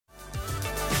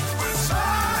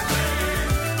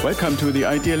Welcome to the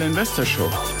Ideal Investor Show.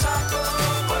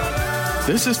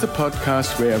 This is the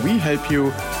podcast where we help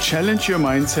you challenge your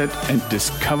mindset and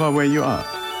discover where you are.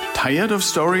 Tired of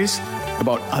stories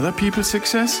about other people's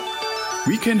success?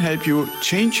 We can help you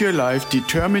change your life,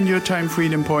 determine your time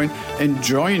freedom point, and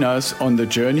join us on the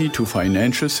journey to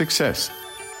financial success.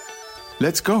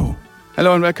 Let's go.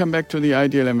 Hello and welcome back to the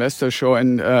Ideal Investor Show.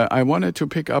 And I wanted to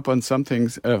pick up on something,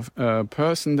 a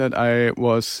person that I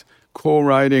was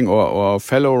co-writing or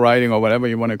fellow writing or whatever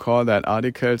you want to call that,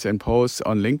 articles and posts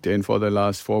on LinkedIn for the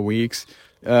last 4 weeks,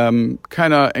 kind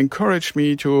of encouraged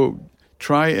me to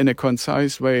try in a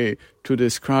concise way to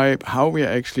describe how we are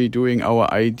actually doing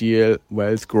our ideal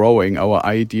wealth growing, our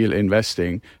ideal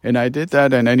investing. And I did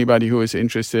that, and anybody who is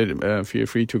interested, feel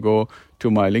free to go to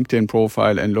my LinkedIn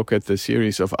profile and look at the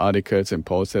series of articles and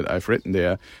posts that I've written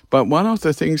there. But one of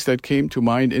the things that came to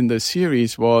mind in the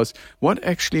series was what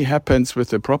actually happens with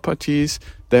the properties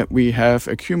that we have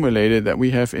accumulated, that we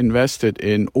have invested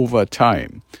in over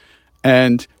time.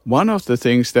 And one of the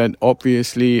things that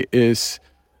obviously is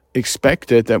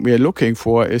expected that we are looking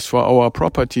for is for our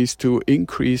properties to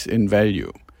increase in value.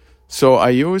 So I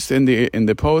used in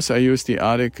the post, I used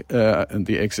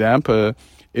the example.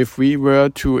 If we were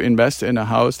to invest in a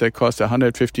house that cost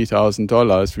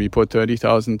 $150,000, we put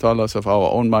 $30,000 of our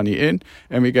own money in,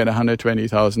 and we get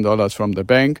 $120,000 from the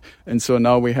bank. And so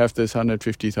now we have this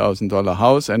 $150,000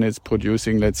 house, and it's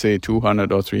producing, let's say,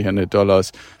 $200 or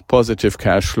 $300 positive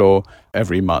cash flow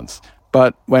every month.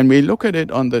 But when we look at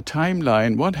it on the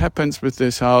timeline, what happens with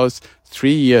this house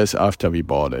 3 years after we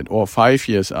bought it, or 5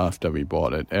 years after we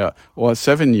bought it, or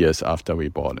 7 years after we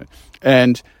bought it?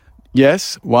 And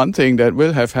yes, one thing that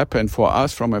will have happened for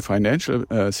us from a financial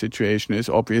situation is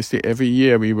obviously every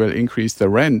year we will increase the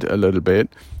rent a little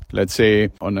bit. Let's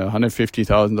say on a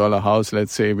 $150,000 house,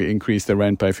 let's say we increase the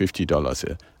rent by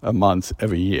 $50 a month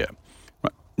every year.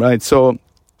 Right? So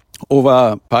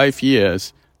over 5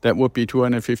 years, that would be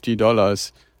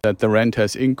 $250 that the rent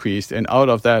has increased. And out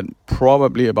of that,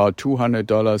 probably about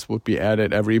 $200 would be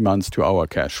added every month to our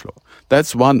cash flow.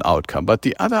 That's one outcome. But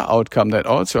the other outcome that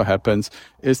also happens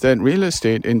is that real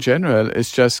estate in general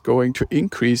is just going to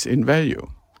increase in value.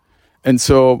 And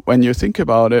so when you think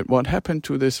about it, what happened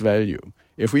to this value?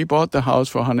 If we bought the house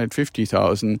for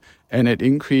 $150,000 and it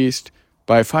increased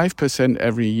by 5%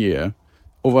 every year,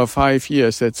 over 5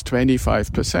 years, that's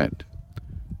 25%.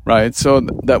 Right, so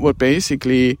that would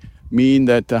basically mean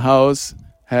that the house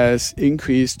has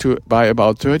increased by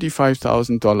about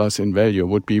 $35,000 in value,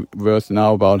 would be worth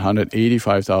now about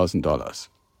 $185,000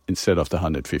 instead of the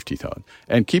 $150,000.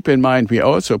 And keep in mind, we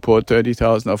also put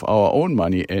 $30,000 of our own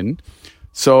money in.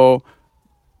 So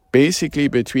basically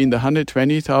between the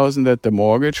 $120,000 that the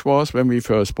mortgage was when we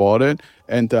first bought it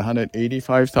and the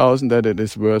 $185,000 that it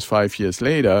is worth 5 years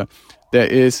later, there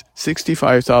is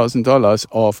 $65,000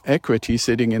 of equity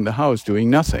sitting in the house doing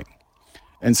nothing.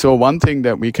 And so one thing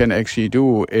that we can actually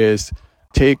do is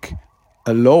take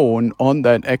a loan on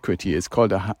that equity. It's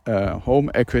called a home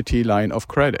equity line of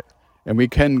credit. And we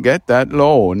can get that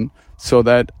loan so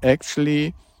that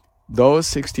actually those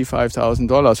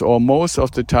 $65,000, or most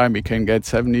of the time we can get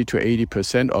 70 to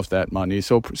 80% of that money,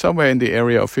 so somewhere in the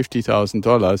area of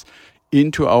 $50,000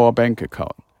 into our bank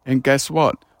account. And guess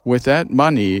what? With that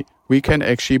money, we can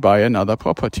actually buy another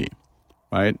property,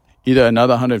 right? Either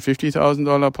another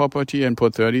 $150,000 property and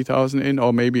put $30,000 in,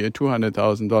 or maybe a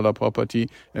 $200,000 property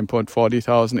and put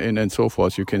 $40,000 in, and so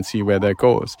forth. You can see where that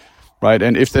goes, right?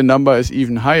 And if the number is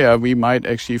even higher, we might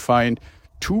actually find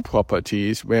 2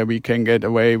 properties where we can get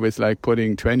away with like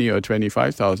putting $20,000 or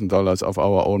 $25,000 of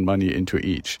our own money into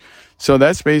each. So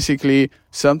that's basically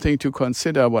something to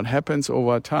consider what happens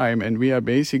over time, and we are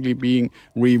basically being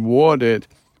rewarded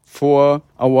for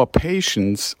our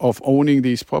patience of owning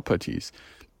these properties.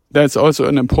 That's also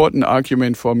an important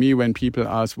argument for me when people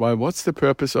ask, well, what's the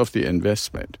purpose of the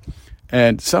investment?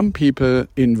 And some people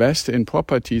invest in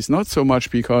properties not so much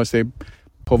because they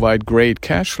provide great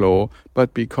cash flow,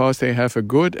 but because they have a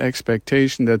good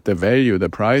expectation that the value, the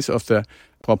price of the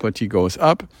property goes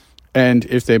up. And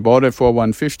if they bought it for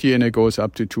 $150 and it goes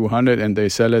up to $200 and they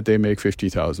sell it, they make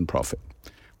 $50,000 profit.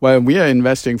 Well, we are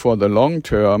investing for the long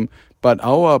term, but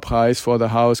our price for the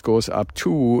house goes up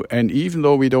too. And even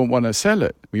though we don't want to sell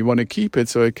it, we want to keep it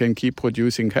so it can keep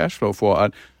producing cash flow for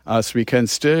us, we can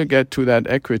still get to that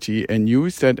equity and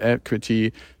use that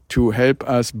equity to help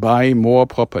us buy more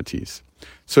properties.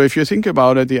 So if you think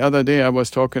about it, the other day I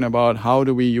was talking about how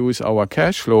do we use our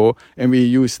cash flow, and we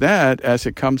use that as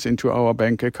it comes into our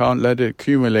bank account, let it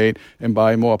accumulate and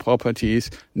buy more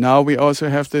properties. Now we also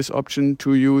have this option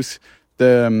to use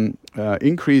the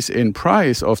increase in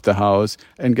price of the house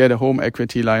and get a home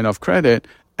equity line of credit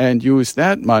and use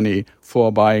that money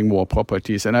for buying more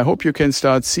properties. And I hope you can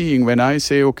start seeing when I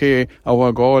say, okay,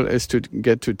 our goal is to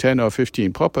get to 10 or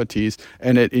 15 properties,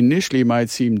 and it initially might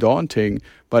seem daunting,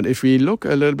 but if we look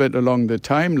a little bit along the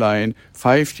timeline,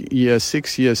 5 years,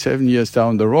 6 years, 7 years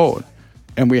down the road,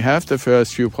 and we have the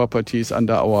first few properties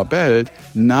under our belt,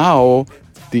 now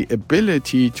the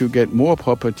ability to get more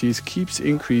properties keeps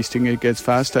increasing. It gets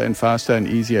faster and faster and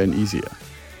easier and easier.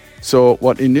 So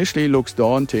what initially looks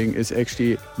daunting is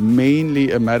actually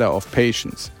mainly a matter of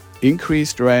patience.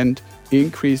 Increased rent,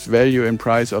 increased value and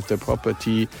price of the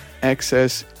property,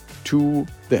 access to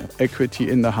the equity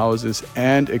in the houses,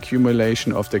 and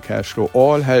accumulation of the cash flow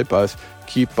all help us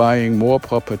keep buying more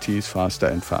properties faster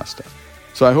and faster.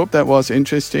 So I hope that was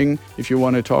interesting. If you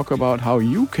want to talk about how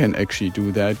you can actually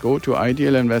do that, go to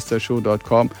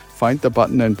idealinvestorshow.com, find the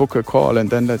button and book a call, and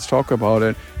then let's talk about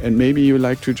it. And maybe you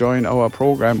like to join our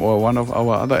program or one of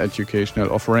our other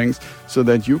educational offerings so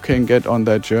that you can get on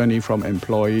that journey from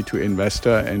employee to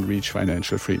investor and reach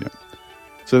financial freedom.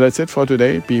 So that's it for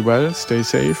today. Be well, stay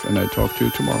safe, and I talk to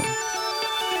you tomorrow.